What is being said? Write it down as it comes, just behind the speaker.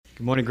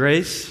Good morning,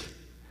 Grace.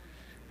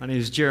 My name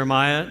is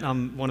Jeremiah.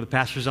 I'm one of the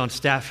pastors on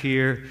staff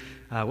here.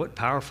 What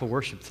powerful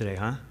worship today,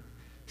 huh?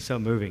 So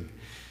moving.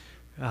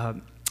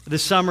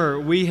 This summer,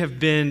 we have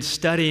been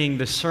studying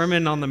the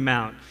Sermon on the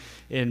Mount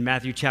in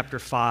Matthew chapter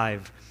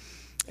 5.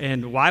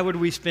 And why would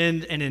we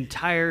spend an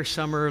entire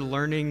summer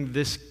learning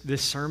this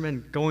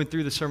sermon, going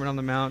through the Sermon on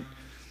the Mount?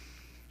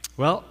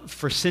 Well,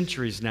 for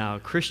centuries now,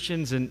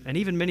 Christians and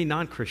even many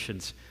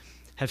non-Christians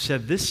have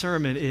said this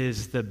sermon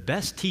is the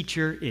best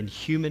teacher in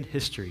human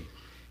history,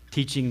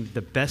 teaching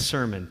the best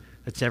sermon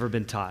that's ever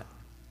been taught.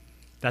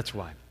 That's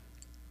why.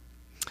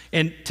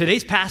 And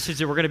today's passage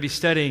that we're going to be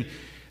studying,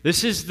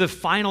 this is the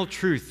final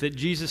truth that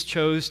Jesus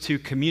chose to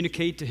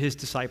communicate to his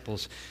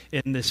disciples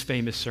in this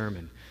famous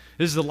sermon.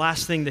 This is the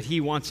last thing that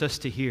he wants us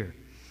to hear.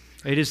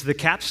 It is the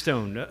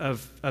capstone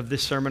of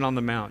this Sermon on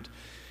the Mount.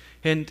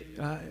 And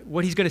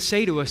what he's going to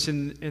say to us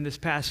in this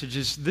passage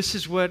is, this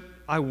is what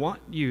I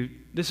want from you.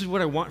 This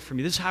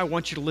is how I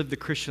want you to live the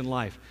Christian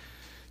life.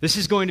 This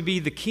is going to be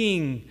the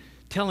King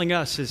telling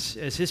us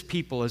as his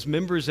people, as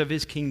members of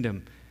his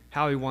kingdom,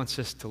 how he wants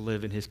us to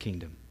live in his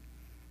kingdom.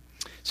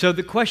 So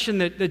the question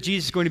that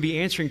Jesus is going to be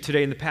answering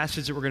today in the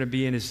passage that we're going to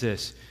be in is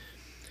this: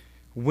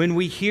 when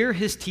we hear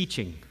his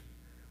teaching,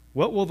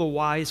 what will the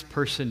wise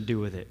person do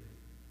with it?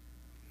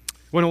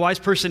 When a wise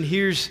person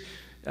hears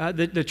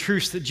the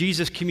truths that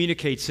Jesus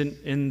communicates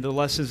in the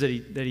lessons that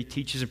he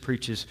teaches and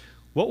preaches,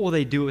 what will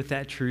they do with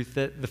that truth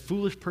that the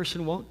foolish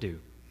person won't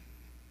do?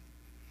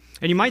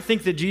 And you might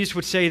think that Jesus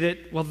would say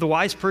that, well, the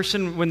wise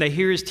person, when they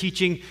hear his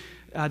teaching,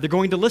 they're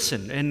going to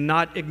listen and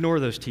not ignore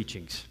those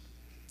teachings.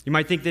 You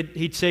might think that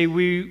he'd say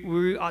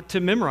we ought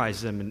to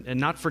memorize them and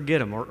not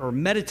forget them, or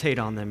meditate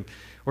on them,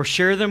 or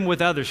share them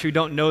with others who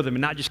don't know them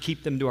and not just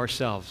keep them to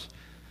ourselves.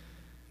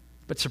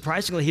 But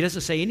surprisingly, he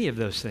doesn't say any of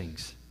those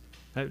things.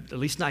 At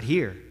least not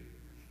here.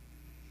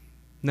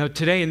 Now,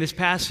 today in this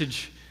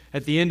passage,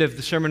 at the end of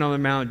the Sermon on the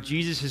Mount,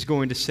 Jesus is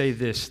going to say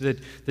this, that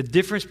the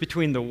difference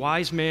between the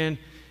wise man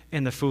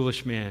and the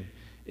foolish man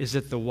is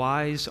that the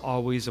wise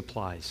always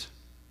applies.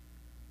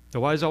 The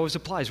wise always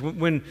applies.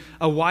 When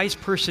a wise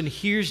person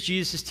hears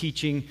Jesus'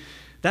 teaching,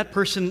 that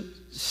person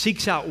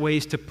seeks out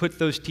ways to put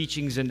those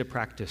teachings into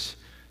practice,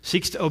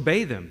 seeks to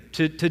obey them,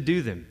 to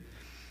do them.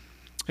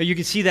 You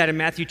can see that in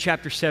Matthew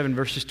chapter 7,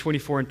 verses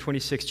 24 and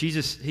 26.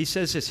 Jesus, he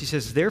says this, he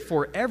says,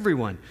 "Therefore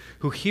everyone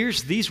who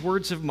hears these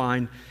words of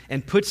mine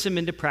and puts them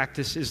into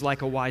practice is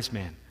like a wise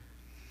man.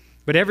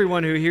 But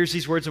everyone who hears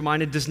these words of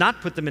mine and does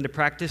not put them into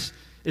practice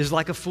is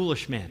like a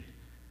foolish man."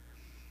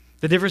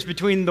 The difference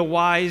between the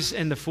wise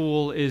and the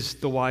fool is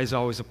the wise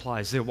always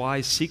applies. The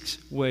wise seeks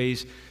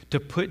ways to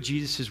put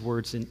Jesus'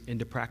 words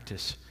into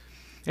practice.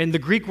 And the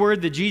Greek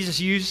word that Jesus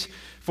used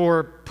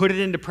for put it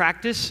into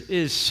practice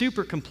is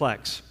super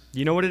complex.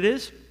 You know what it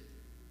is?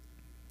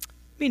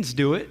 It means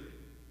do it.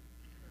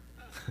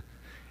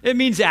 It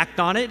means act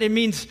on it. It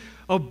means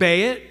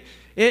obey it.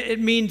 It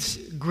means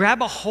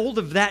grab a hold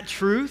of that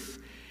truth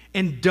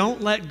and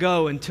don't let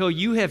go until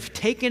you have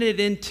taken it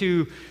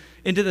into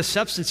the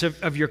substance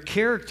of your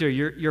character,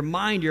 your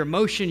mind, your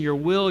emotion, your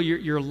will,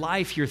 your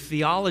life, your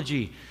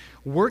theology.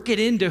 Work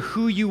it into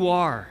who you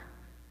are.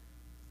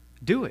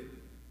 Do it.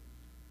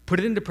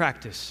 Put it into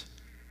practice.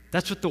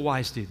 That's what the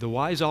wise do. The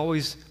wise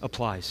always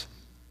applies.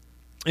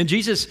 And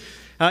Jesus,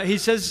 he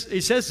says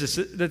this,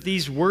 that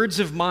these words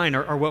of mine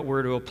are what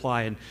we're to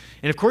apply. And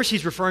of course,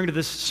 he's referring to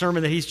this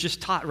sermon that he's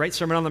just taught, right?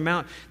 Sermon on the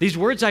Mount. These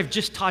words I've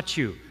just taught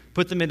you,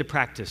 put them into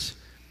practice.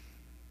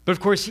 But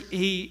of course,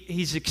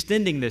 he's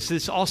extending this.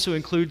 This also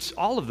includes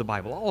all of the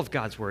Bible, all of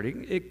God's Word.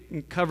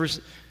 It covers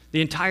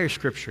the entire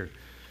Scripture.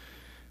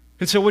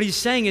 And so what he's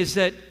saying is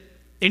that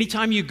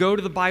anytime you go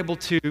to the Bible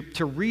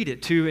to read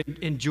it, to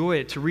enjoy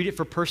it, to read it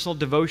for personal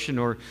devotion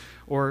or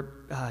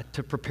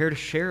to prepare to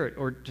share it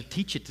or to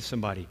teach it to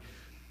somebody,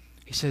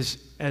 he says,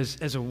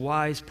 as a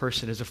wise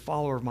person, as a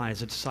follower of mine,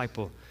 as a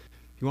disciple,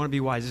 you want to be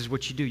wise, this is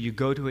what you do. You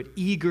go to it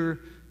eager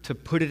to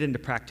put it into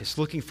practice,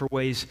 looking for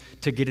ways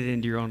to get it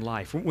into your own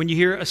life. When you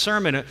hear a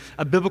sermon,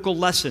 a biblical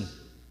lesson,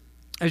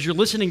 as you're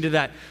listening to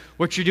that,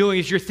 what you're doing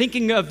is you're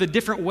thinking of the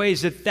different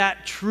ways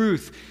that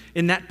truth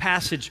in that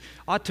passage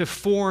ought to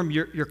form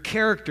your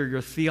character,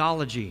 your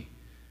theology,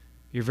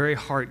 your very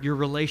heart, your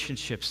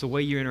relationships, the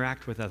way you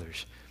interact with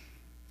others.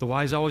 The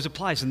wise always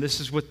applies, and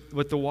this is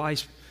what the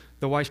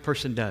wise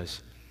person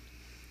does.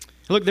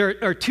 Look, there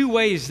are two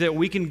ways that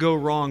we can go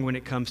wrong when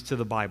it comes to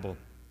the Bible.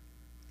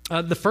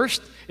 The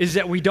first is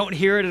that we don't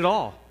hear it at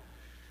all.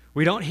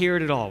 We don't hear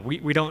it at all.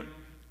 We don't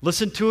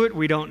listen to it.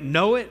 We don't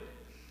know it.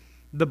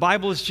 The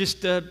Bible is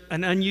just an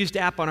unused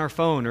app on our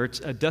phone, or it's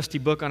a dusty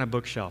book on a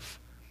bookshelf.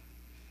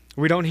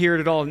 We don't hear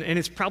it at all. And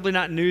it's probably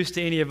not news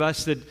to any of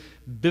us that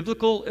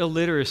biblical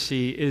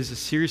illiteracy is a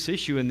serious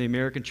issue in the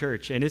American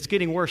church, and it's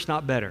getting worse,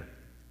 not better.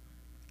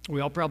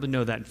 We all probably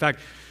know that. In fact,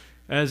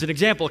 as an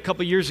example, a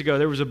couple years ago,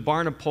 there was a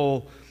Barna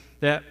poll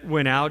that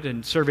went out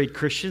and surveyed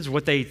Christians,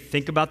 what they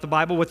think about the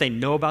Bible, what they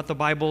know about the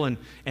Bible,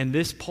 and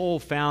this poll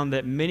found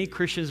that many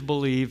Christians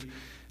believe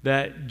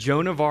that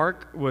Joan of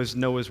Arc was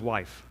Noah's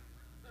wife.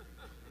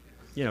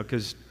 You know,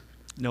 because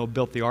Noah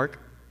built the ark.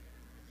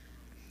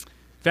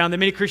 Found that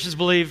many Christians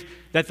believe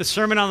that the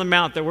Sermon on the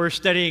Mount that we're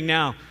studying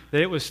now,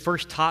 that it was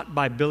first taught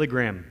by Billy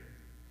Graham.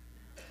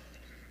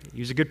 He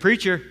was a good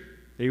preacher.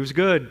 He was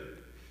good.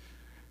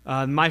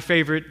 My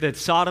favorite, that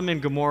Sodom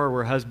and Gomorrah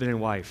were husband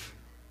and wife.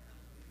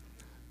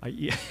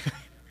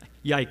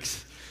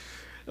 Yikes.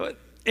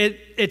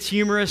 It's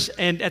humorous,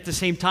 and at the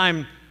same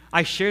time,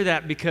 I share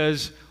that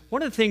because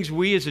one of the things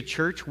we as a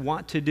church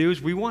want to do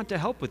is we want to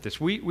help with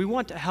this. We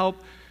want to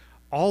help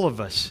all of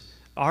us,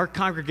 our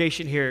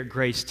congregation here at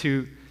Grace,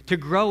 to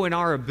grow in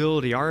our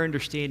ability, our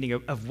understanding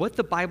of what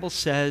the Bible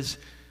says,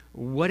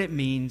 what it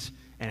means,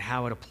 and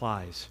how it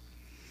applies.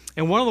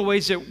 And one of the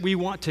ways that we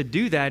want to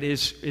do that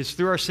is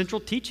through our central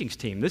teachings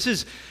team. This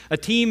is a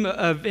team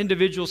of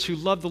individuals who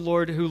love the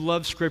Lord, who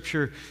love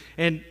Scripture,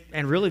 and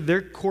really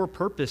their core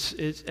purpose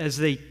is, as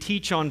they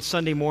teach on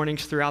Sunday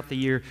mornings throughout the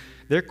year,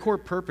 their core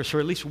purpose, or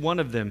at least one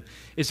of them,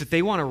 is that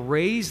they want to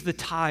raise the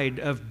tide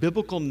of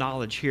biblical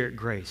knowledge here at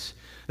Grace.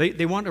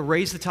 They want to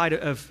raise the tide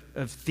of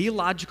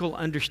theological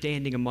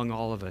understanding among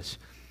all of us,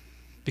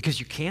 because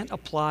you can't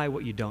apply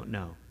what you don't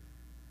know.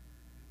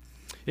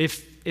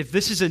 If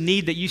this is a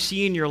need that you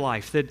see in your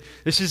life, that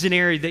this is an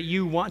area that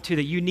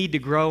you need to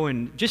grow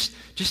in, just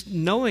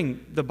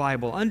knowing the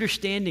Bible,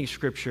 understanding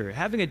Scripture,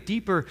 having a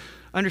deeper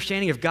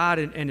understanding of God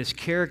and His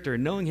character,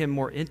 and knowing Him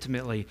more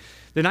intimately,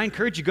 then I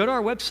encourage you, go to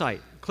our website,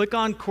 click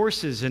on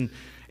courses, and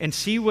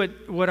see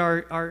what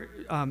our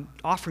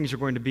offerings are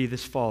going to be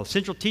this fall.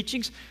 Central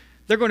Teachings,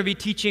 they're going to be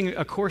teaching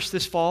a course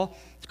this fall.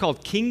 It's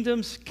called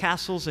Kingdoms,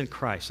 Castles, and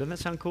Christ. Doesn't that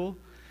sound cool?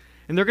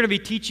 And they're going to be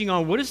teaching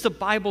on what does the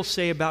Bible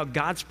say about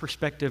God's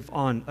perspective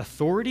on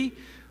authority,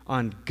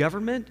 on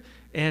government,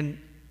 and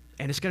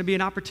it's going to be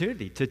an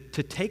opportunity to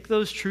take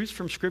those truths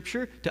from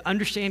Scripture, to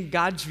understand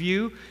God's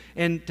view,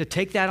 and to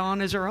take that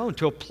on as our own,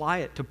 to apply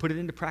it, to put it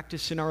into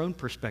practice in our own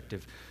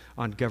perspective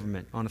on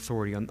government, on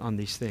authority, on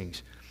these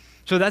things.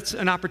 So that's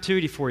an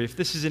opportunity for you if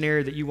this is an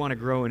area that you want to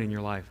grow in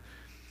your life.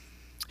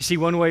 You see,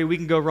 one way we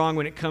can go wrong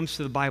when it comes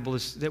to the Bible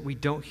is that we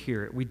don't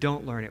hear it, we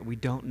don't learn it, we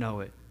don't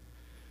know it.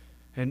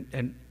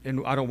 And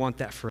I don't want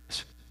that for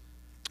us.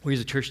 We as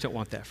a church don't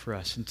want that for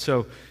us. And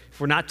so if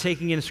we're not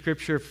taking in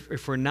Scripture,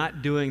 if we're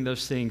not doing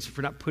those things, if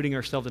we're not putting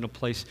ourselves in a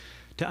place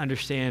to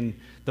understand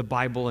the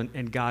Bible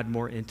and God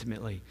more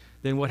intimately,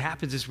 then what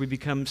happens is we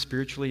become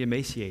spiritually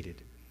emaciated.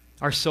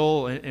 Our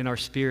soul and our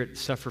spirit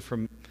suffer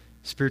from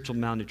spiritual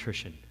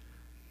malnutrition.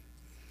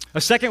 A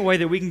second way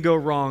that we can go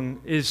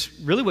wrong is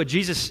really what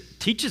Jesus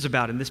teaches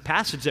about in this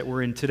passage that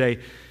we're in today,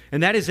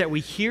 and that is that we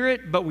hear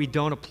it, but we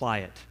don't apply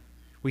it.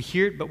 We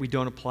hear it, but we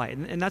don't apply it.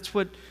 And that's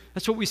what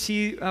we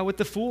see what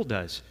the fool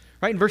does.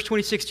 Right? In verse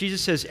 26, Jesus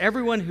says,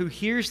 "Everyone who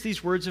hears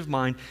these words of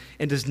mine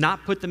and does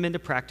not put them into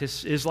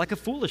practice is like a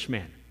foolish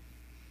man."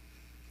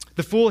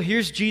 The fool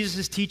hears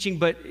Jesus' teaching,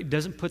 but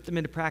doesn't put them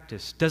into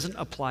practice, doesn't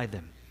apply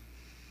them.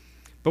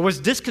 But what's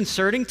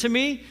disconcerting to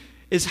me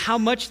is how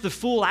much the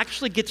fool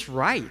actually gets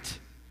right.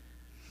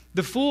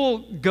 The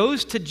fool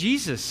goes to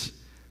Jesus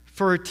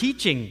for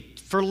teaching,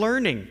 for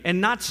learning,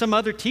 and not some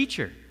other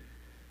teacher.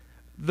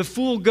 The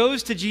fool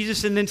goes to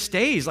Jesus and then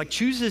stays,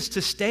 chooses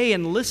to stay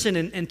and listen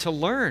and to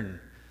learn.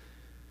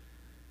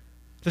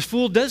 The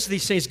fool does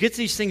these things, gets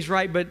these things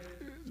right,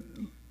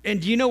 and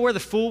do you know where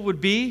the fool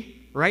would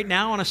be right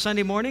now on a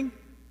Sunday morning?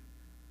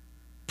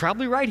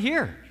 Probably right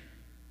here,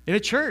 in a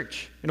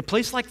church, in a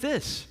place like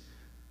this.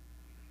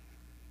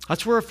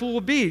 That's where a fool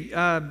would be,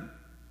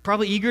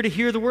 probably eager to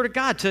hear the Word of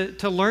God,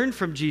 to learn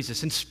from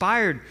Jesus,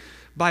 inspired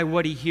by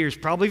what he hears,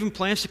 probably even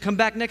plans to come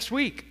back next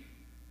week.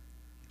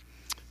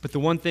 But the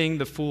one thing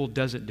the fool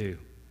doesn't do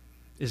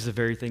is the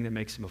very thing that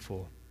makes him a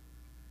fool.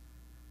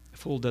 The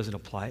fool doesn't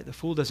apply it. The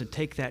fool doesn't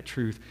take that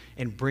truth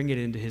and bring it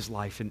into his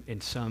life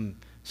in some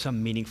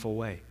meaningful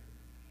way.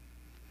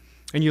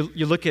 And you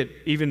look at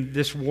even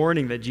this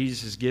warning that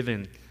Jesus has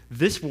given.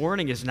 This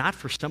warning is not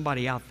for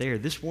somebody out there.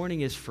 This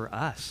warning is for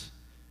us.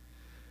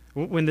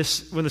 When the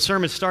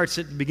sermon starts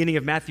at the beginning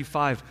of Matthew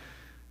 5,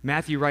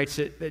 Matthew writes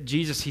that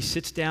Jesus, he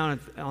sits down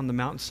on the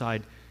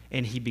mountainside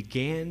and he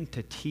began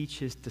to teach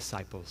his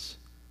disciples.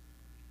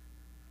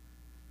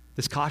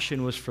 This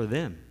caution was for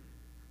them.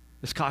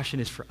 This caution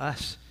is for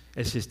us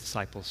as his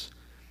disciples.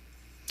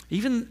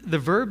 Even the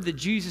verb that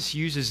Jesus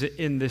uses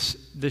in this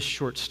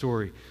short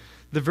story,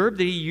 the verb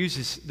that he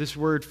uses, this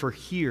word for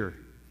hear,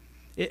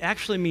 it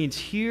actually means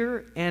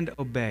hear and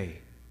obey.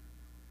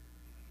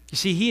 You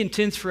see, he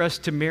intends for us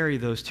to marry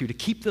those two, to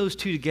keep those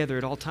two together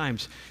at all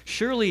times.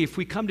 Surely, if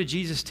we come to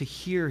Jesus to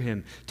hear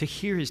him, to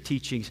hear his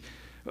teachings,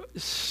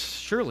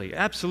 surely,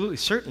 absolutely,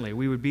 certainly,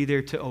 we would be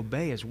there to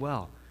obey as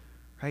well.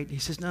 Right? He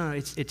says, no,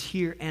 it's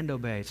hear and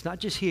obey. It's not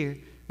just hear,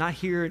 not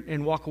hear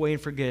and walk away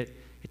and forget.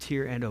 It's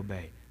hear and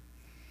obey.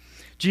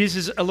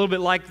 Jesus is a little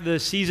bit like the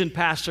seasoned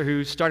pastor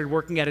who started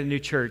working at a new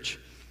church.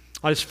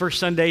 On his first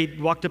Sunday,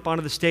 he walked up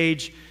onto the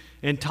stage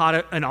and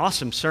taught an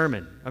awesome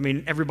sermon. I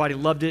mean, everybody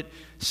loved it.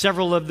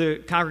 Several of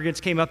the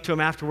congregants came up to him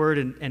afterward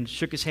and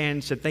shook his hand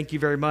and said, "Thank you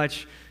very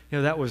much.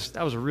 That was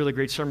a really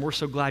great sermon. We're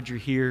so glad you're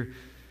here."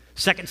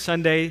 Second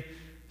Sunday,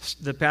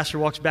 the pastor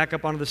walks back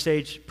up onto the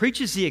stage,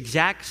 preaches the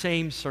exact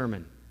same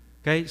sermon.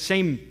 Okay,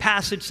 same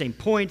passage, same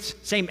points,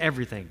 same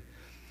everything.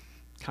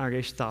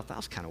 Congregation thought that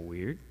was kind of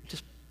weird.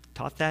 Just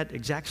taught that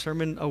exact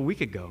sermon a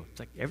week ago. It's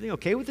like, everything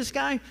okay with this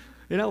guy?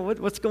 You know,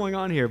 what's going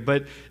on here?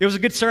 But it was a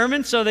good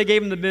sermon, so they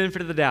gave him the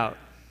benefit of the doubt.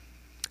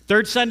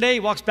 Third Sunday, he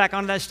walks back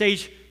onto that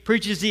stage,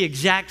 preaches the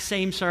exact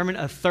same sermon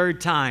a third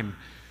time.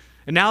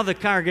 And now the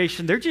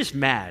congregation, they're just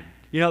mad.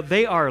 You know,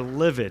 they are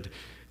livid.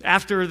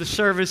 After the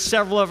service,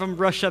 several of them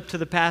rush up to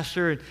the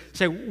pastor and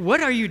say,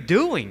 "What are you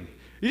doing?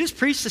 You just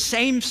preached the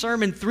same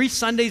sermon 3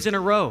 Sundays in a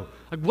row.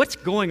 Like, what's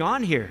going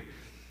on here?"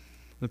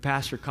 The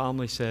pastor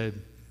calmly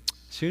said,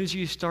 "As soon as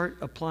you start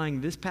applying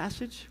this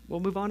passage,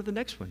 we'll move on to the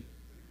next one."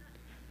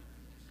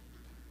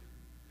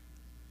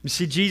 You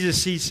see,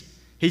 Jesus,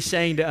 he's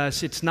saying to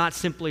us, it's not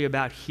simply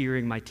about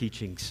hearing my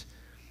teachings.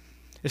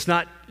 It's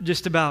not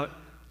just about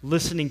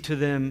listening to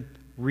them,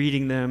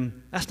 reading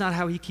them. That's not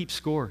how he keeps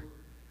score.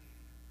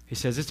 He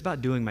says it's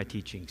about doing my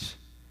teachings.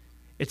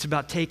 It's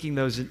about taking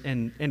those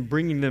and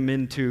bringing them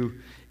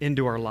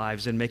into our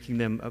lives and making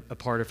them a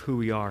part of who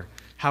we are,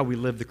 how we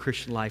live the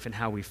Christian life, and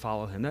how we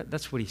follow him.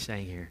 That's what he's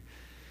saying here.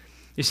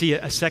 You see,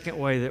 a second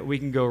way that we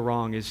can go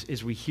wrong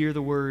is we hear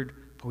the word,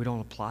 but we don't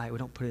apply it. We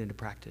don't put it into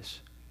practice.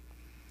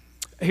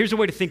 Here's a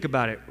way to think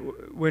about it.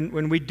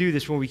 When we do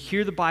this, when we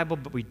hear the Bible,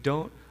 but we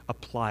don't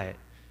apply it,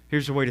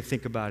 here's a way to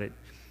think about it.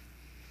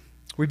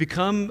 We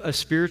become a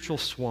spiritual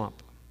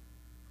swamp.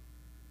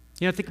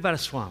 You know, think about a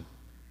swamp.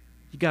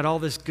 You got all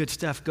this good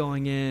stuff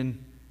going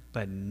in,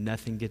 but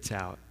nothing gets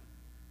out.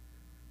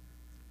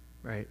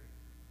 Right?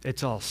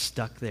 It's all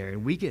stuck there,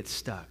 and we get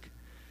stuck.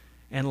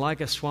 And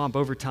like a swamp,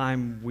 over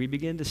time, we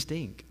begin to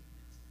stink.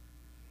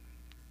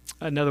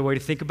 Another way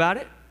to think about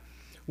it,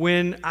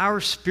 when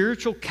our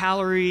spiritual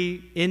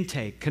calorie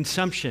intake,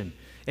 consumption,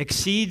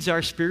 exceeds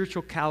our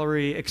spiritual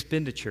calorie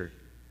expenditure,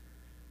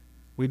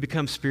 we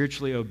become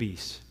spiritually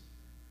obese.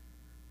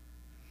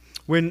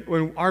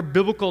 When our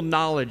biblical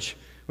knowledge,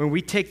 when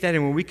we take that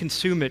and when we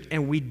consume it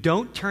and we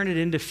don't turn it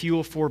into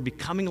fuel for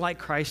becoming like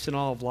Christ in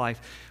all of life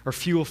or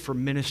fuel for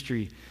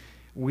ministry,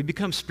 we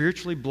become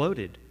spiritually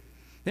bloated.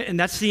 And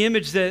that's the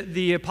image that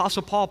the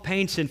Apostle Paul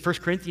paints in 1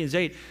 Corinthians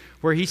 8,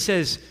 where he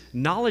says,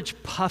 knowledge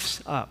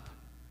puffs up.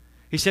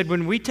 He said,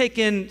 when we take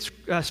in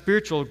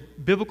spiritual,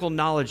 biblical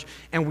knowledge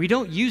and we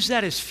don't use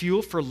that as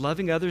fuel for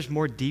loving others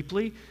more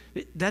deeply,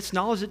 that's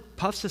knowledge that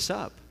puffs us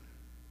up.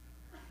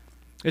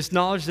 It's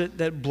knowledge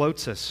that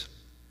bloats us.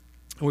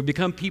 And we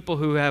become people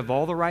who have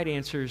all the right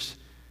answers,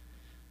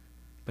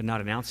 but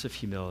not an ounce of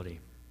humility.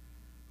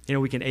 You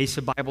know, we can ace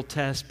a Bible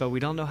test, but we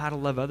don't know how to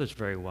love others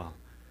very well.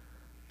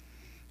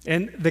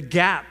 And the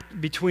gap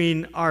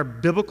between our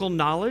biblical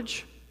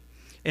knowledge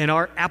and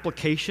our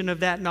application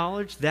of that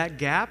knowledge, that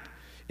gap,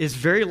 is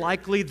very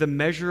likely the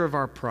measure of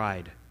our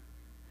pride.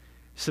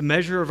 It's the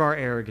measure of our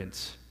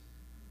arrogance.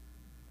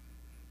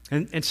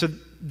 And so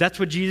that's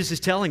what Jesus is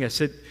telling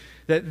us,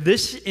 that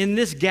this, in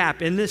this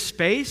gap, in this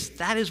space,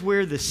 that is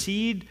where the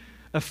seed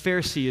of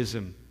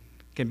Phariseeism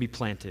can be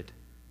planted.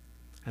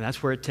 And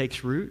that's where it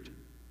takes root,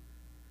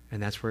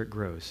 and that's where it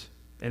grows,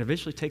 and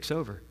eventually takes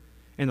over.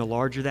 And the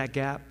larger that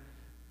gap,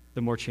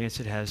 the more chance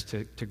it has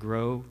to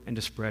grow and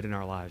to spread in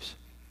our lives.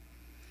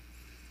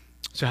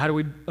 So how do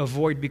we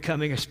avoid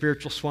becoming a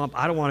spiritual swamp?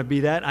 I don't want to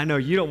be that. I know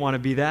you don't want to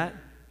be that.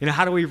 You know,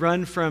 how do we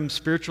run from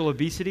spiritual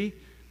obesity?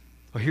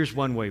 Well, here's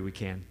one way we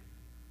can.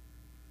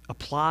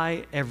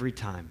 Apply every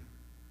time.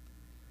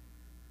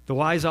 The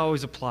wise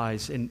always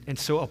applies, and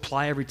so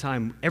apply every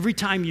time. Every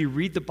time you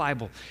read the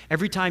Bible,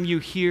 every time you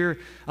hear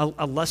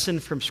a lesson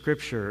from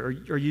Scripture,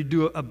 or you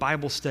do a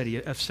Bible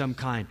study of some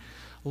kind,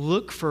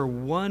 look for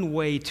one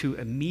way to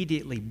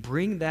immediately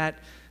bring that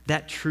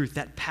truth,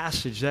 that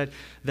passage,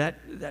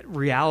 that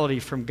reality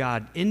from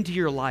God into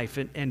your life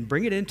and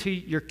bring it into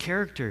your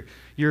character,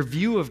 your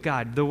view of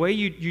God, the way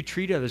you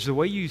treat others, the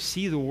way you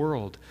see the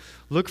world.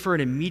 Look for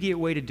an immediate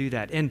way to do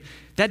that. And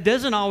that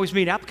doesn't always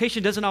mean,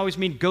 application doesn't always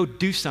mean go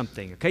do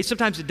something, okay?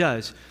 Sometimes it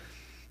does.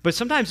 But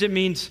sometimes it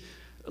means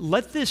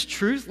let this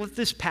truth, let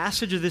this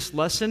passage of this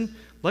lesson,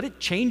 let it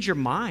change your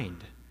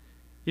mind.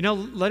 You know,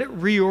 let it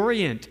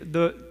reorient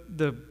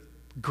the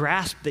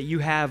grasp that you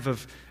have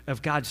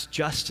of God's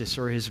justice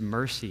or his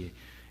mercy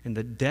and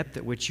the depth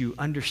at which you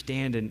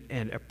understand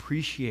and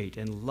appreciate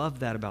and love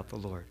that about the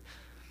Lord.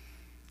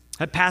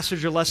 That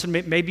passage or lesson,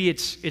 maybe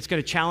it's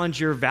going to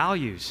challenge your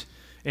values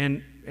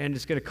and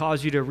it's going to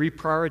cause you to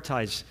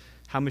reprioritize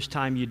how much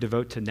time you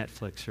devote to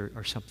Netflix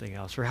or something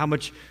else, or how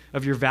much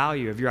of your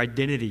value, of your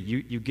identity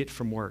you get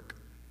from work.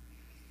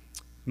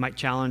 It might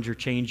challenge or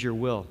change your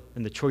will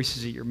and the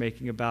choices that you're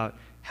making about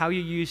how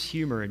you use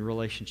humor in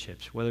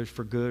relationships, whether it's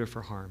for good or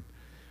for harm.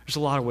 There's a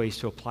lot of ways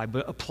to apply,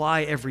 but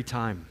apply every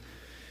time.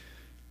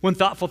 One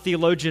thoughtful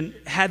theologian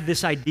had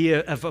this idea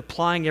of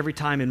applying every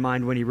time in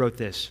mind when he wrote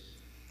this.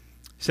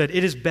 He said,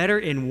 "It is better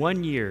in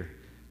 1 year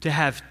to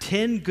have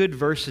 10 good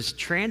verses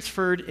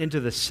transferred into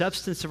the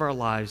substance of our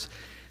lives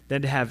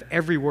than to have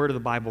every word of the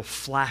Bible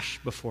flash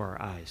before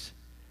our eyes."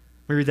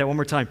 Let me read that one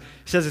more time.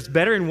 He says it's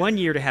better in 1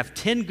 year to have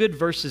 10 good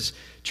verses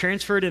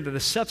transferred into the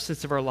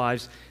substance of our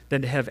lives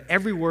than to have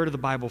every word of the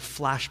Bible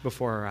flash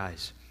before our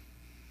eyes.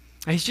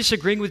 And he's just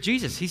agreeing with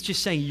Jesus. He's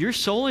just saying your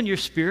soul and your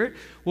spirit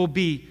will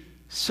be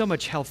so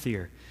much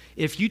healthier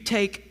if you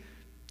take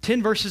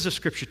 10 verses of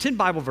Scripture, 10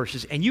 Bible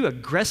verses, and you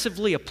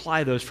aggressively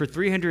apply those for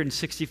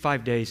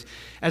 365 days,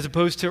 as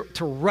opposed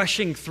to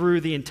rushing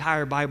through the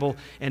entire Bible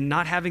and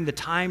not having the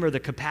time or the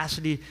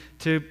capacity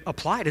to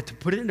apply it, to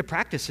put it into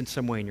practice in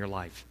some way in your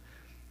life.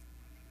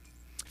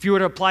 If you were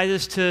to apply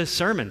this to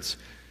sermons,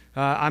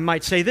 I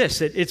might say this,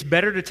 that it's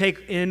better to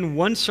take in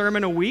one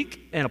sermon a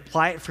week and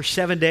apply it for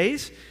 7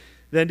 days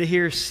than to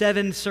hear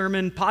 7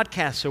 sermon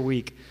podcasts a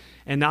week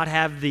and not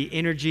have the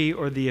energy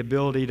or the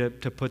ability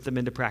to put them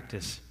into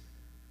practice.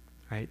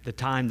 Right? The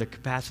time, the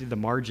capacity, the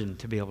margin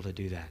to be able to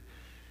do that.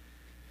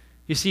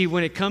 You see,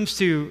 when it comes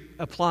to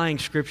applying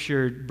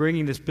Scripture,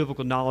 bringing this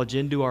biblical knowledge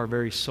into our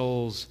very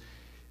souls,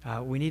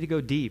 we need to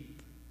go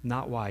deep,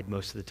 not wide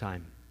most of the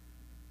time.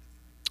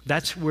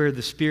 That's where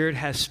the Spirit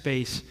has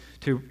space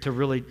to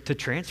really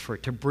transfer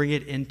it, to bring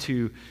it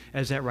into,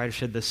 as that writer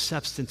said, the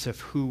substance of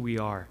who we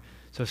are.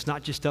 So it's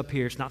not just up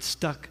here, it's not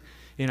stuck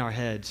in our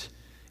heads,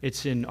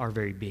 it's in our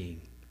very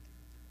being.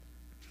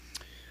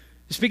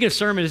 Speaking of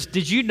sermons,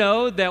 did you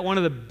know that one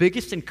of the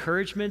biggest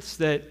encouragements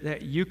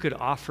that you could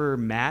offer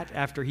Matt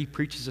after he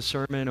preaches a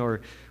sermon, or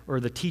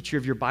the teacher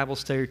of your Bible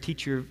study or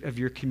teacher of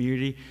your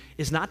community,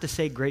 is not to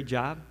say great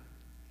job?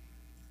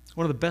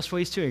 One of the best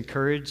ways to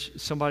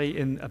encourage somebody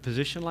in a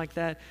position like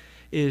that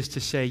is to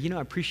say, you know,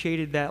 I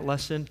appreciated that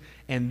lesson,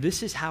 and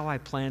this is how I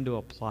plan to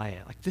apply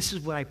it. Like, this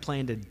is what I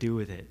plan to do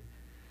with it.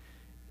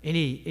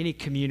 Any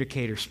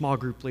communicator, small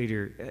group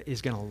leader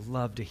is going to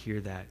love to hear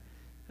that.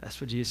 That's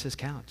what Jesus says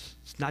counts.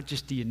 It's not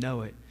just do you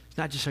know it. It's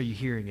not just are you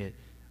hearing it.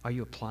 Are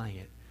you applying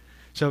it?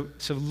 So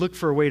look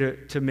for a way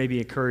to maybe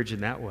encourage in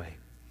that way.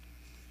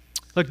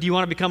 Look, do you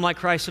want to become like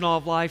Christ in all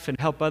of life and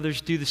help others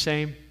do the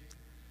same?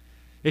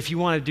 If you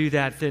want to do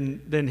that,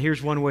 then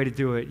here's one way to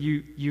do it.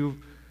 You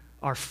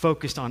are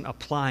focused on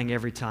applying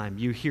every time.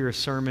 You hear a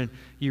sermon,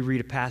 you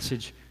read a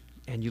passage,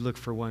 and you look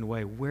for one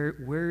way.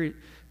 Where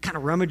kind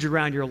of rummage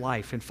around your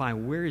life and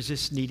find, where is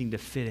this needing to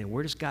fit in?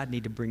 Where does God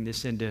need to bring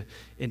this into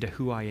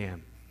who I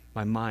am?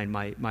 My mind,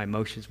 my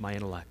emotions, my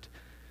intellect.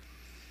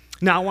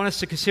 Now, I want us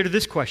to consider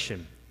this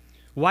question.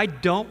 Why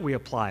don't we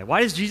apply?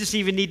 Why does Jesus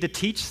even need to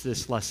teach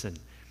this lesson?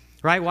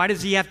 Right? Why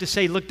does he have to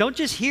say, look, don't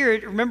just hear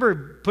it.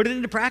 Remember, put it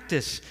into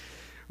practice.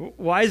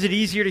 Why is it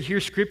easier to hear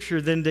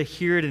Scripture than to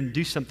hear it and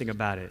do something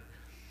about it?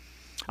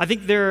 I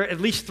think there are at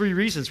least 3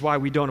 reasons why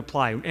we don't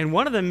apply. And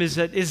one of them is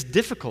that it's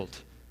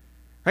difficult.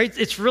 Right?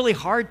 It's really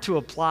hard to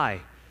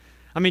apply.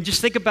 I mean,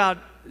 just think about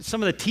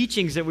some of the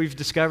teachings that we've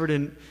discovered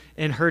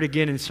and heard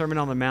again in Sermon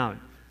on the Mount.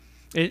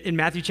 In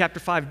Matthew chapter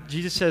 5,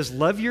 Jesus says,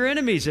 love your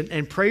enemies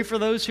and pray for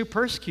those who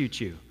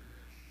persecute you.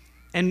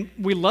 And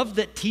we love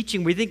that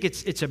teaching. We think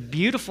it's a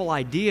beautiful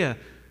idea,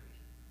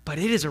 but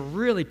it is a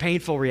really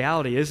painful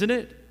reality, isn't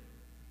it?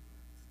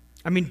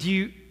 I mean,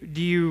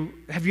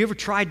 have you ever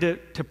tried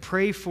to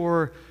pray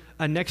for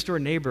a next door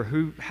neighbor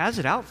who has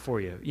it out for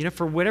you? You know,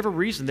 for whatever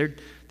reason,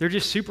 they're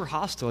just super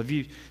hostile. Have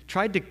you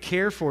tried to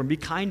care for and be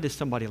kind to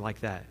somebody like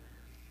that?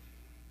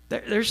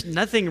 There's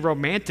nothing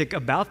romantic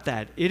about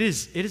that. It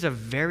is a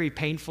very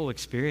painful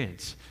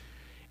experience.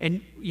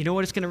 And you know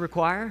what it's going to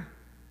require?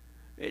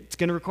 It's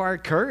going to require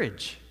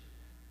courage.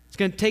 It's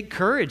going to take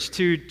courage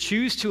to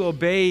choose to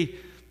obey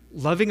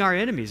loving our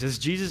enemies as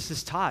Jesus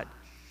has taught.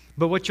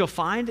 But what you'll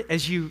find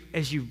as you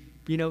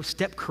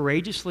step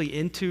courageously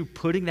into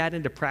putting that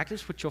into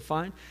practice, what you'll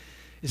find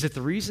is that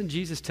the reason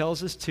Jesus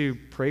tells us to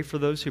pray for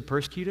those who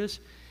persecute us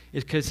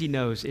is because he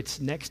knows it's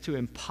next to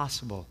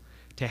impossible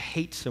to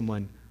hate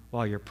someone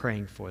while you're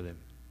praying for them.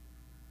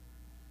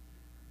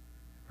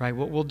 Right?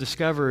 What we'll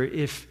discover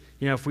if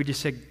we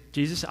just say,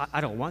 Jesus, I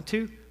don't want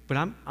to, but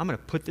I'm going to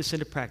put this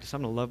into practice.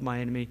 I'm going to love my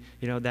enemy,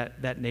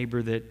 that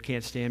neighbor that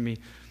can't stand me.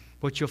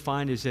 What you'll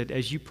find is that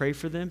as you pray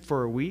for them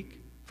for a week,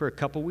 for a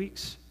couple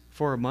weeks,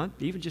 for a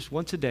month, even just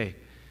once a day,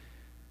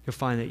 you'll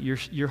find that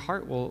your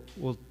heart will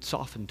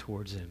soften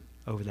towards them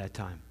over that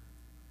time.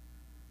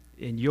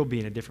 And you'll be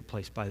in a different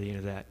place by the end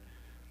of that.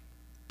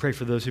 Pray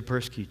for those who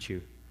persecute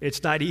you.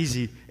 It's not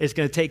easy. It's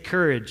going to take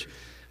courage.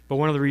 But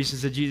one of the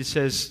reasons that Jesus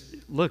says,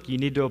 look, you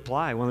need to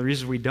apply. One of the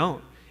reasons we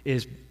don't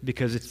is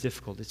because it's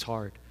difficult. It's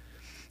hard.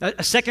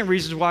 A second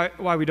reason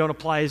why we don't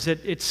apply is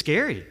that it's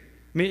scary.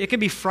 I mean, it can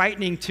be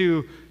frightening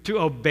to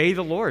obey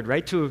the Lord,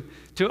 right? To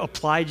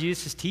apply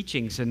Jesus'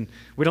 teachings. And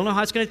we don't know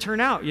how it's going to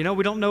turn out. We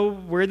don't know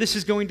where this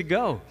is going to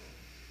go.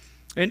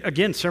 And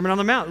again, Sermon on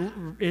the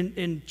Mount,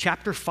 in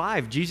chapter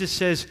 5, Jesus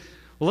says,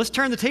 well, let's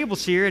turn the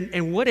tables here.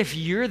 And what if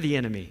you're the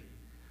enemy?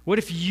 What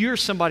if you're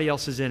somebody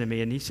else's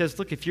enemy? And he says,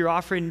 look, if you're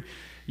offering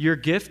your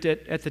gift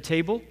at the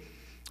table,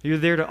 you're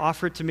there to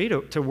offer it to me,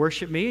 to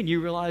worship me, and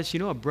you realize,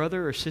 a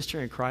brother or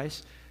sister in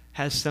Christ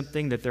has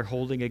something that they're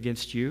holding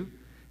against you.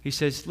 He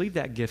says, leave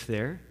that gift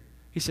there.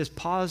 He says,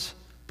 pause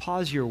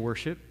your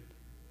worship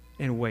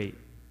and wait.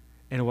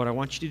 And what I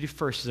want you to do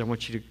first is I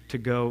want you to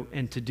go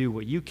and to do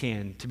what you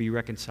can to be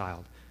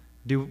reconciled.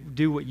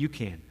 Do what you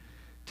can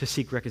to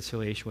seek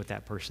reconciliation with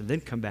that person.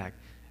 Then come back.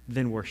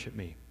 Then worship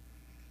me.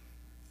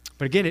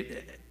 But again,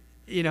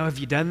 have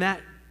you done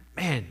that?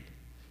 Man,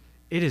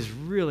 it is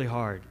really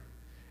hard.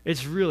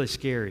 It's really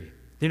scary.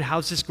 Then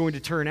how's this going to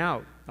turn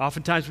out?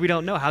 Oftentimes we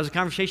don't know. How's the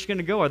conversation going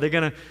to go? Are they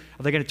going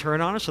to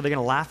turn on us? Are they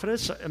going to laugh at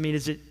us? I mean,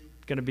 is it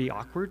going to be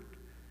awkward?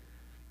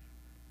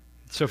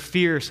 So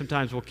fear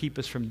sometimes will keep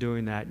us from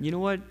doing that. And you know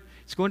what?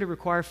 It's going to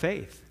require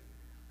faith,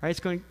 right? It's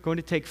going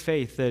to take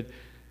faith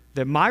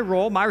that my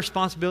role, my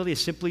responsibility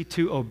is simply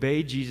to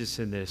obey Jesus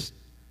in this,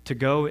 to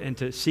go and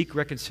to seek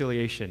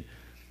reconciliation,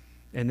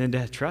 and then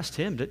to trust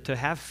him, to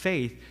have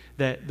faith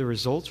that the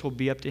results will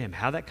be up to him.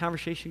 How that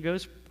conversation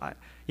goes,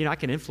 I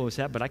can influence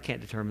that, but I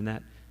can't determine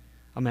that.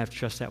 I'm going to have to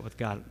trust that with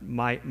God.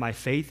 My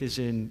faith is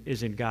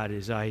in God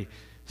as I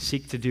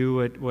seek to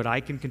do what I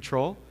can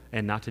control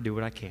and not to do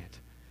what I can't.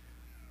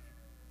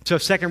 So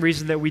second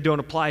reason that we don't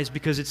apply is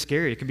because it's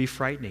scary. It can be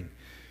frightening.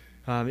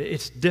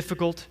 It's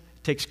difficult.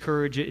 It takes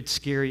courage. It's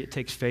scary. It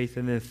takes faith.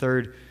 And then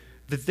third,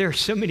 that there are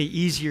so many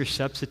easier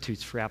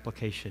substitutes for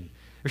application.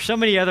 There's so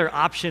many other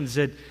options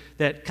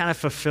that kind of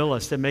fulfill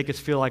us, that make us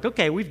feel like,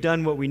 okay, we've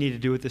done what we need to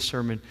do with this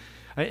sermon.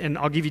 And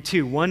I'll give you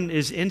two. One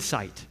is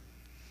insight.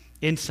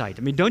 Insight.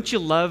 I mean, don't you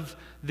love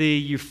the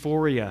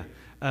euphoria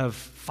of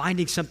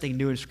finding something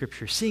new in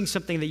Scripture, seeing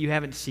something that you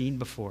haven't seen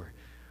before?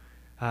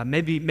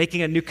 Maybe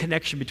making a new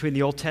connection between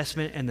the Old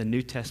Testament and the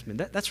New Testament.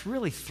 That's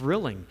really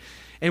thrilling.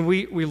 And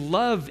we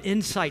love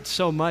insight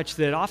so much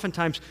that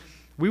oftentimes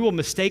we will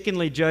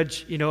mistakenly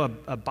judge,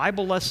 a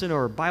Bible lesson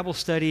or a Bible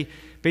study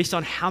based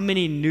on how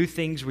many new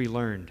things we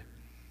learned.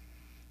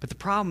 But the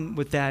problem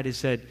with that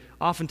is that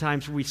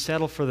oftentimes we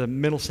settle for the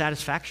mental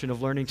satisfaction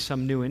of learning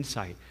some new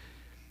insight.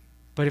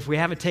 But if we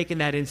haven't taken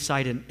that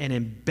insight and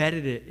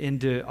embedded it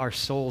into our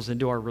souls,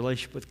 into our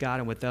relationship with God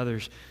and with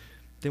others,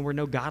 then we're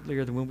no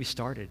godlier than when we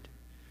started.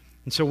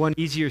 And so one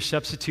easier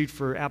substitute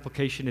for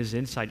application is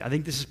insight. I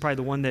think this is probably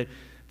the one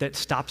that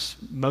stops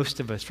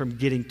most of us from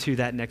getting to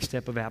that next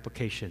step of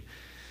application.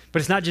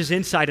 But it's not just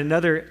insight.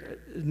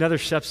 Another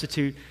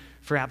substitute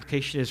for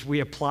application is we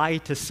apply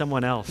to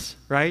someone else,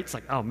 right? It's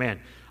like, oh man,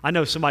 I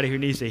know somebody who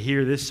needs to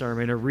hear this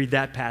sermon or read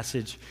that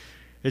passage.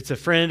 It's a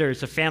friend or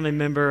it's a family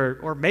member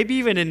or maybe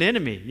even an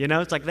enemy.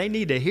 It's like they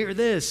need to hear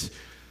this.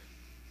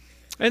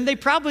 And they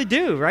probably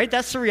do, right?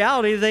 That's the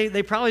reality.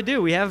 They probably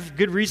do. We have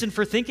good reason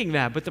for thinking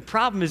that. But the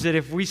problem is that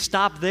if we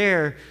stop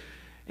there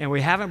and we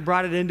haven't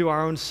brought it into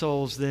our own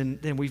souls, then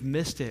we've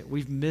missed it.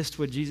 We've missed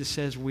what Jesus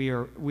says we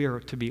are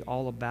to be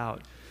all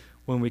about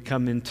when we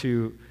come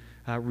into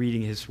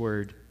reading his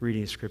word,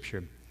 reading his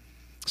scripture.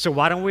 So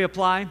why don't we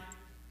apply?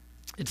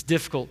 It's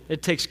difficult.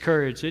 It takes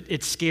courage.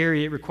 It's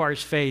scary. It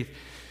requires faith.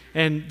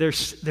 And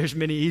there's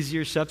many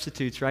easier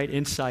substitutes, right?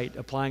 Insight,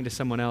 applying to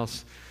someone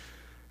else.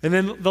 And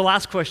then the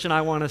last question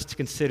I want us to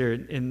consider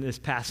in this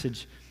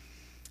passage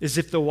is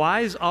if the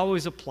wise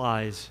always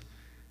applies,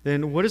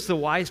 then what does the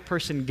wise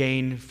person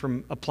gain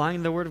from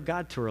applying the word of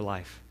God to her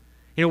life?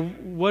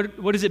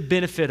 What does it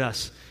benefit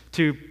us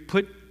to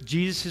put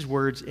Jesus'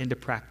 words into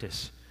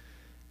practice?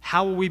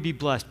 How will we be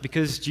blessed?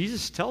 Because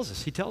Jesus tells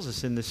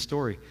us in this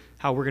story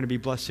how we're going to be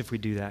blessed if we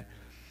do that.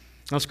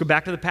 Now let's go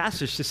back to the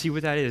passage to see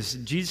what that is.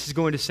 Jesus is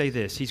going to say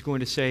this. He's going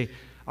to say,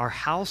 our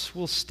house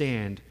will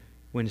stand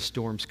when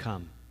storms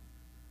come.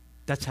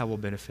 That's how we'll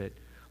benefit.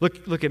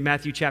 Look at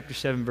Matthew chapter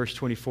 7, verse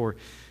 24.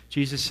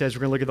 Jesus says, we're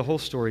going to look at the whole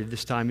story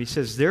this time. He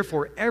says,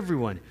 therefore,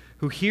 everyone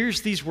who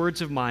hears these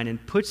words of mine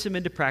and puts them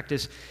into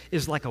practice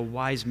is like a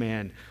wise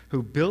man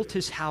who built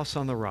his house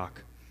on the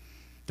rock.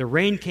 The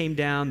rain came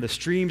down, the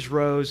streams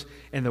rose,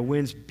 and the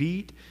winds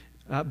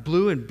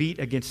blew and beat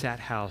against that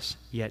house,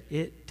 yet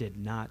it did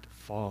not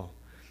fall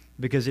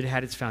because it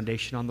had its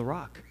foundation on the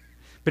rock.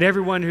 But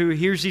everyone who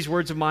hears these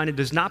words of mine and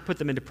does not put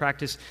them into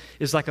practice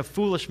is like a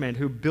foolish man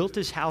who built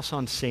his house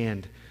on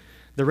sand.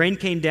 The rain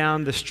came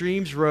down, the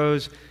streams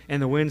rose,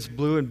 and the winds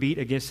blew and beat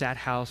against that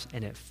house,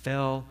 and it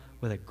fell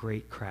with a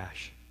great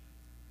crash.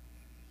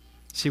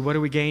 See, what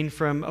do we gain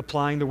from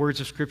applying the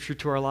words of Scripture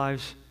to our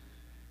lives?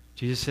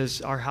 Jesus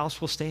says, our house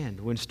will stand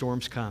when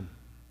storms come.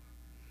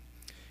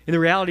 And the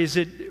reality is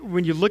that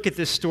when you look at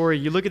this story,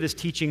 you look at this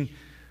teaching,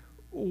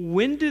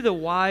 when do the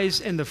wise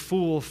and the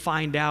fool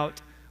find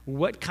out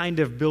what kind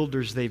of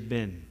builders they've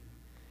been?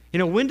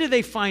 When do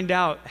they find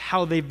out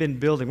how they've been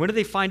building? When do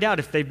they find out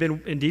if they've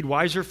been indeed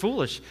wise or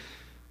foolish?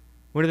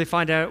 When do they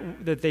find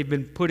out that they've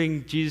been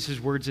putting Jesus'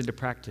 words into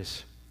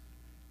practice?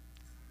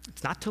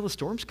 It's not till the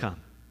storms come,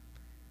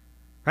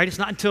 right? It's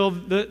not until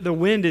the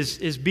wind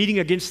is beating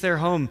against their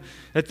home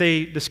that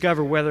they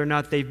discover whether or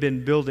not they've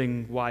been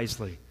building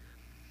wisely.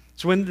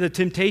 So when the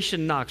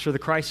temptation knocks or the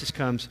crisis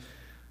comes,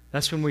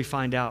 that's when we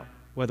find out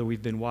whether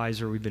we've been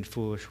wise or we've been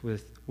foolish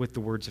with the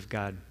words of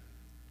God.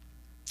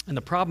 And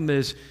the problem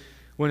is,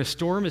 when a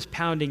storm is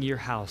pounding your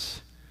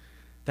house,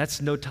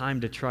 that's no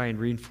time to try and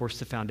reinforce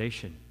the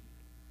foundation.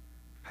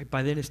 Right?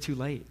 By then, it's too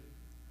late.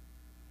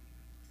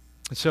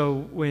 And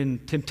so when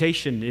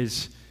temptation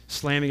is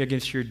slamming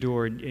against your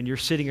door and you're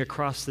sitting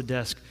across the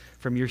desk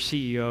from your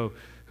CEO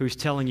who's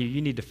telling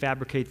you need to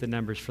fabricate the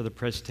numbers for the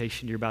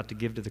presentation you're about to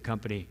give to the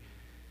company,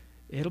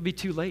 it'll be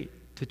too late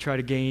to try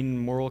to gain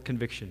moral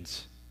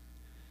convictions.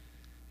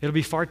 It'll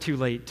be far too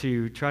late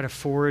to try to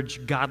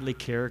forge godly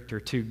character,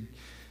 to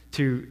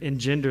to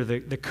engender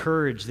the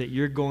courage that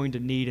you're going to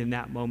need in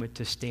that moment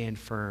to stand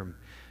firm.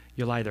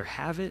 You'll either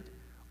have it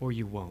or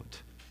you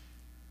won't.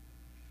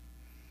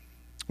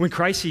 When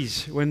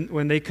crises,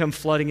 when they come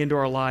flooding into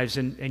our lives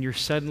and you're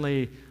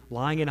suddenly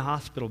lying in a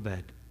hospital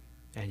bed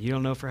and you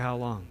don't know for how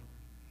long,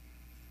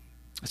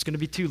 it's going to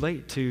be too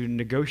late to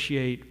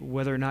negotiate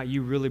whether or not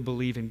you really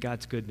believe in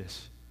God's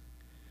goodness.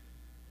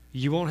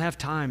 You won't have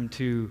time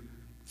to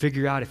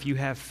figure out if you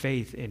have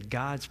faith in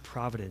God's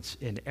providence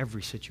in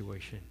every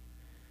situation.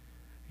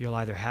 You'll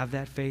either have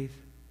that faith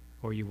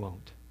or you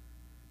won't.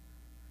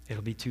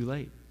 It'll be too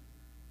late.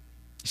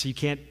 So you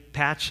can't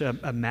patch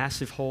a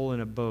massive hole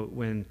in a boat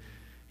when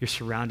you're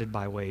surrounded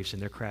by waves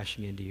and they're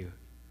crashing into you.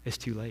 It's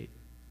too late.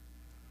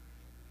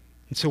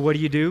 And so what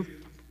do?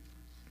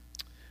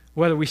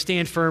 Whether we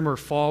stand firm or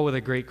fall with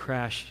a great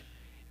crash,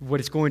 what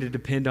it's going to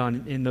depend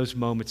on in those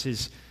moments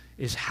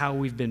is how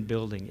we've been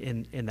building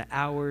in the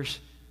hours,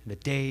 in the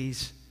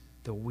days,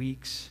 the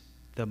weeks,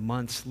 the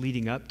months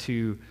leading up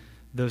to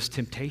those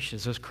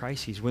temptations, those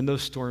crises, when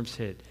those storms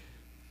hit.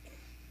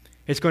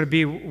 It's going to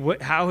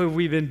be how have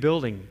we been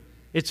building?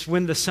 It's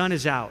when the sun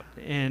is out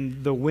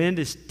and the wind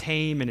is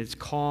tame and it's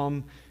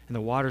calm and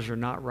the waters are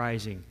not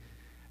rising.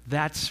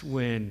 That's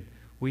when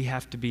we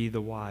have to be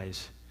the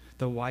wise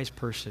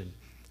person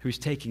who's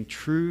taking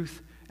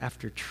truth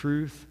after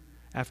truth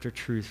after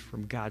truth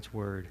from God's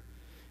word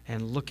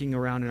and looking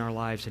around in our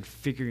lives and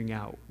figuring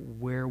out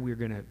where we're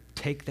going to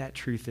take that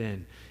truth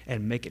in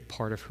and make it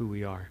part of who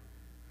we are.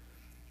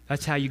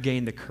 That's how you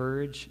gain the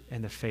courage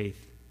and the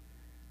faith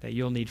that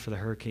you'll need for the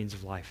hurricanes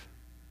of life.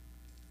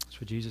 That's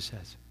what Jesus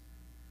says.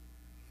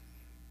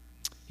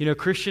 You know,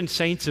 Christian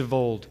saints of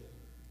old,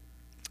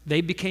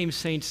 they became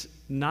saints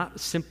not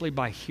simply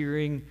by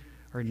hearing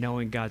or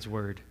knowing God's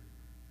word.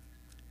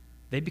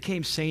 They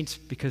became saints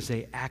because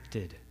they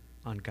acted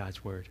on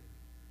God's word.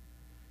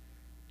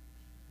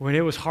 When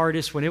it was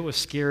hardest, when it was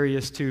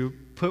scariest to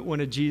put one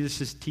of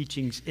Jesus'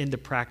 teachings into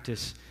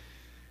practice,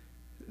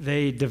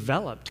 they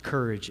developed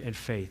courage and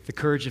faith, the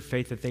courage and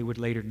faith that they would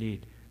later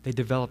need. They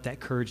developed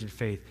that courage and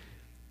faith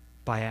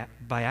by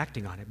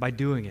acting on it, by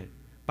doing it,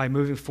 by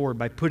moving forward,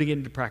 by putting it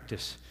into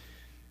practice,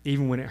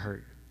 even when it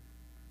hurt.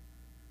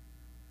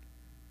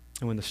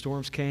 And when the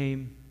storms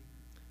came,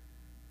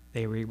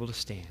 they were able to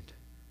stand.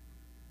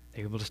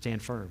 They were able to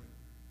stand firm.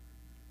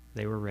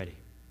 They were ready.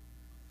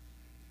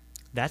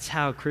 That's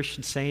how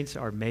Christian saints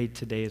are made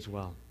today as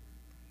well.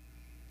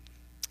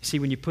 See,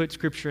 when you put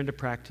Scripture into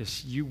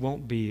practice, you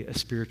won't be a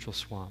spiritual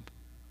swamp.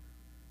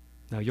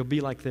 No, you'll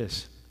be like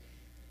this.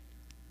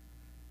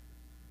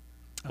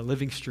 A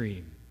living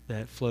stream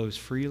that flows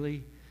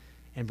freely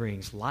and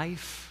brings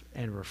life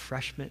and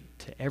refreshment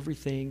to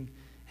everything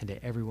and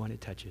to everyone it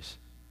touches.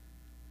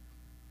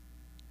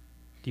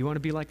 Do you want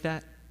to be like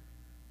that?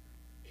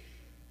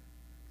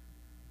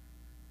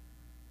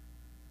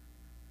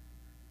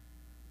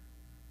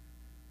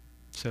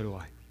 So do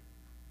I.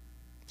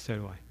 So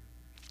do I.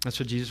 That's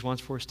what Jesus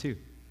wants for us too.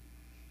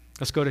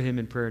 Let's go to him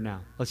in prayer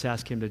now. Let's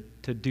ask him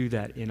to do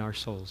that in our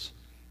souls.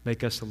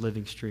 Make us a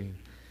living stream.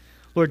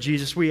 Lord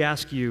Jesus, we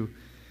ask you,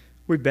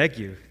 we beg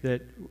you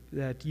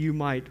that you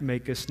might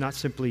make us not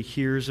simply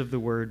hearers of the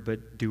word,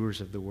 but doers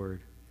of the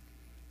word.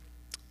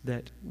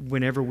 That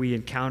whenever we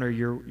encounter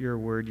your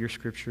word, your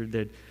scripture,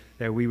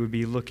 that we would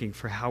be looking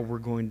for how we're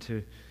going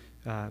to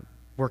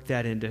work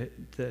that into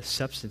the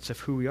substance of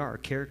who we are, our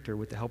character,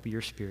 with the help of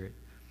your Spirit.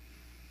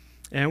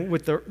 And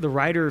with the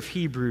writer of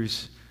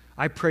Hebrews,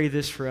 I pray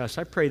this for us.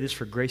 I pray this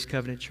for Grace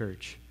Covenant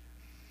Church.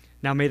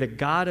 Now may the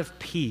God of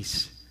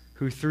peace,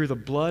 who through the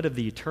blood of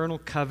the eternal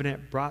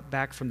covenant brought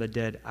back from the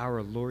dead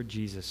our Lord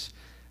Jesus,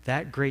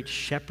 that great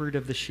shepherd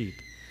of the sheep,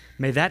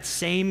 may that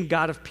same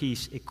God of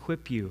peace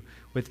equip you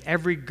with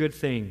every good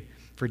thing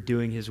for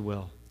doing his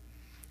will.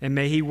 And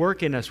may he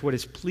work in us what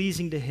is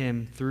pleasing to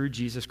him through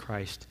Jesus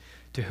Christ,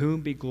 to whom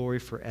be glory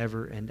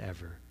forever and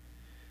ever.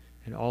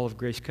 And all of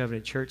Grace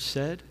Covenant Church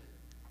said,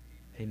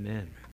 amen.